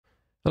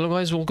Hello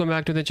guys, welcome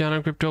back to the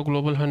channel Crypto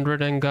Global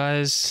 100. And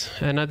guys,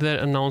 another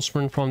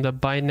announcement from the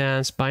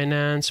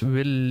Binance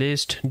will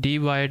list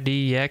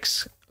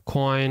DYDX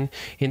coin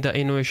in the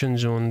innovation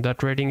zone. The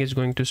trading is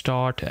going to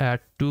start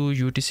at 2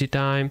 UTC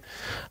time,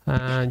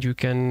 and you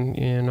can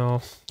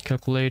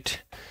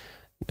calculate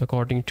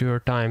according to your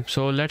time.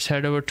 So let's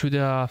head over to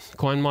the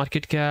coin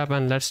market cap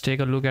and let's take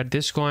a look at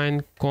this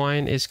coin.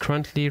 Coin is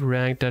currently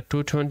ranked at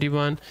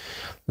 221.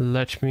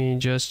 Let me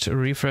just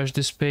refresh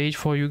this page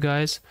for you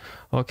guys.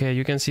 Okay,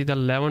 you can see the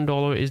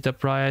 $11 is the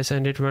price,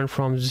 and it went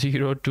from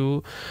 0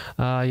 to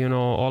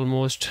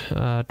almost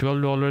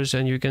 $12,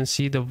 and you can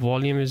see the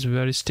volume is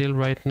very still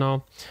right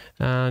now.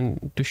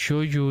 And to show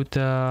you,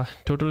 the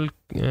total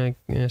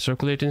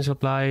circulating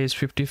supply is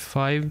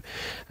 55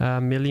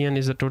 million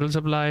is the total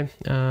supply,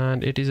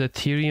 and it is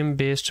Ethereum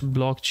based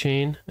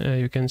blockchain.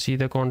 You can see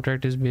the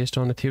contract is based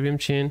on Ethereum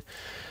chain.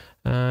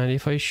 And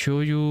if I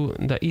show you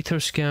the ether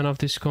scan of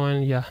this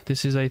coin, yeah,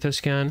 this is the ether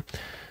scan,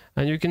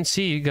 and you can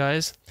see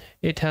guys,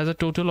 it has a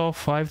total of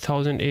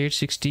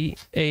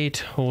 5,868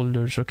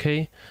 holders.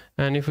 Okay,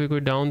 and if we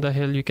go down the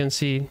hill, you can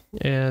see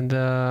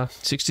the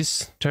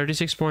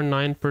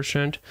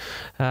 36.9%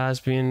 has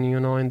been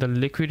in the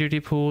liquidity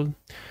pool,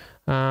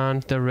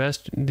 and the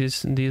rest,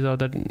 these are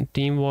the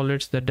team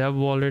wallets, the dev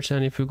wallets.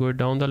 And if you go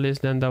down the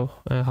list, then the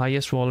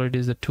highest wallet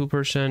is the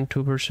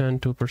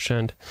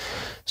 2%.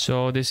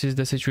 So this is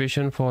the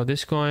situation for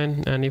this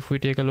coin. And if we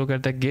take a look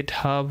at the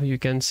GitHub, you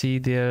can see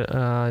their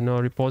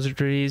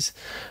repositories,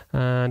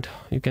 and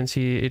you can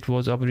see it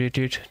was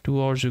updated 2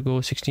 hours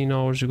ago, 16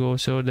 hours ago.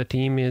 So the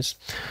team is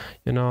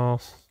you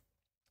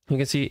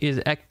can see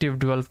is active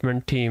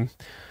development team.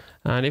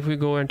 And if we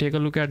go and take a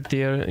look at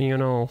their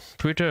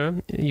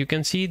Twitter, you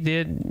can see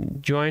they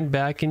joined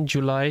back in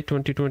July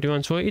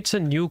 2021. So it's a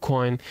new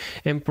coin,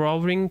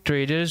 empowering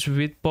traders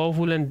with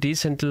powerful and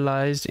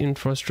decentralized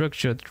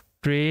infrastructure,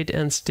 trade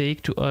and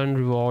stake to earn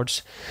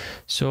rewards.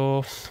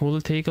 So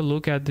we'll take a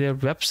look at their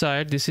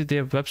website. This is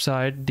their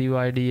website,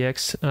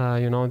 DYDX.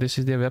 This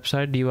is their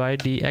website,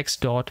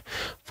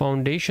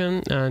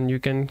 DYDX.foundation, and you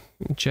can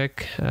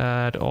check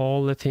at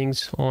all the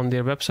things on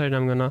their website.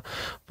 I'm gonna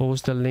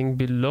post the link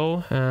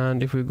below.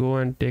 And if we go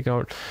and take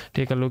a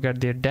look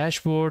at their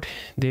dashboard,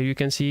 there you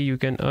can see you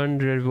can earn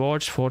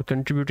rewards for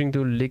contributing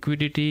to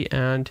liquidity.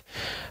 And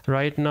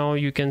right now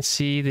you can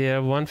see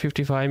there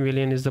 155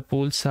 million is the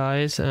pool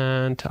size,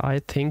 and I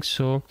think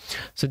so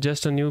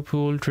just a new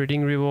pool,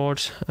 trading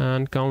rewards,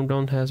 and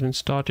countdown has been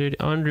started.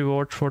 Earn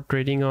rewards for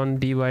trading on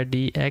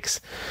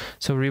DYDX.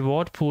 So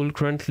reward pool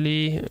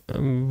currently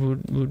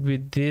would be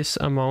this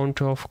amount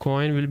of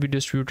coin will be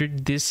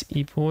distributed this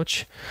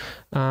epoch,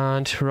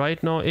 and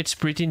right now it's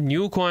pretty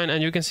new coin.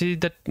 And you can see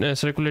that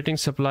circulating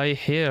supply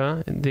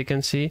here, they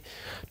can see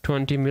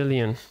 20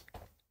 million.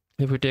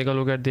 If we take a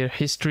look at their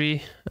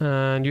history,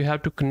 and you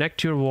have to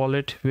connect your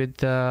wallet with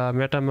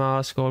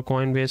MetaMask or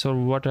Coinbase or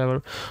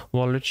whatever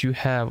wallet you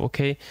have.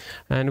 Okay,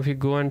 and if we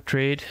go and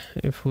trade,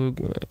 if we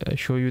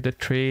show you the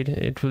trade,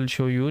 it will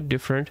show you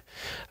different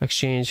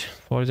exchange.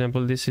 For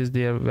example, this is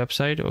their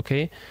website.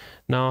 Okay,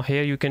 now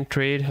here you can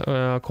trade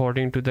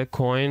according to the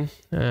coin,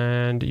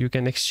 and you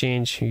can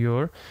exchange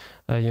your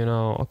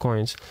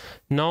coins.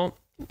 Now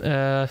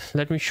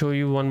let me show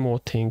you one more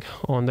thing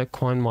on the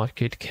coin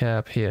market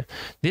cap here.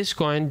 This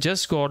coin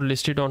just got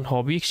listed on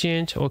Hobby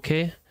Exchange.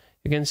 Okay,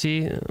 you can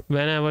see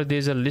whenever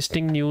there's a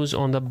listing news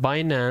on the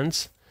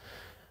Binance,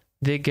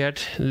 they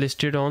get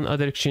listed on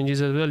other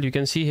exchanges as well. You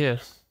can see here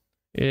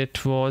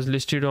it was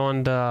listed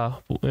on the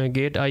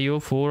Gate.io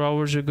 4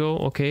 hours ago.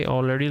 Okay,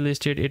 already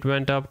listed. It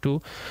went up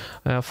to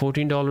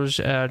 $14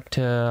 at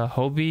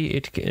Hobby.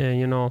 It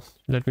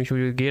let me show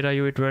you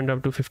Gate.io. It went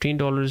up to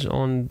 $15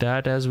 on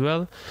that as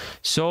well.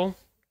 So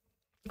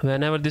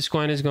whenever this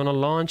coin is gonna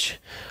launch,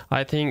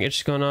 I think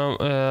it's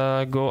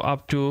gonna go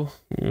up to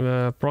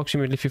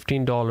approximately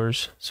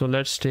 $15. So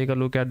let's take a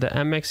look at the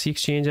MX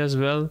exchange as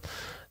well.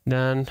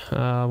 Then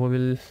we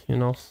will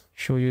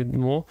show you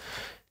more.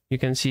 You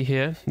can see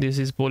here, this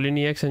is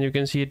Poloniex, and you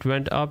can see it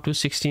went up to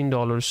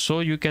 $16. So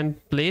you can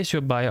place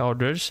your buy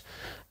orders,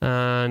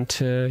 and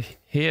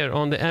here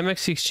on the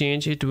MX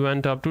exchange it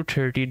went up to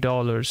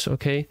 $30.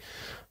 Okay,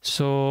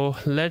 so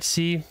let's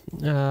see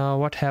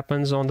what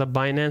happens on the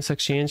Binance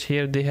exchange.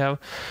 Here they have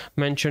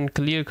mentioned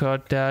clear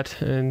cut that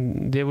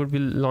they would be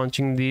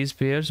launching these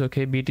pairs.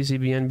 Okay, BTC,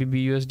 BNB,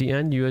 BUSD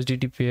and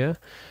USDT pair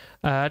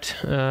at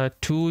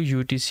 2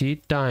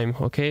 UTC time.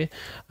 Okay,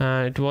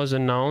 it was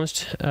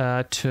announced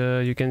at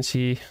you can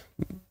see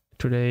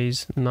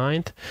today's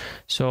 9th,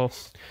 so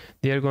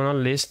they are gonna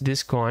list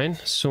this coin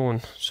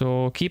soon.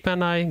 So keep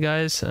an eye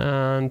guys,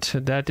 and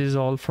that is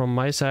all from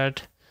my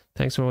side.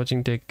 Thanks for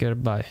watching. Take care.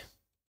 Bye.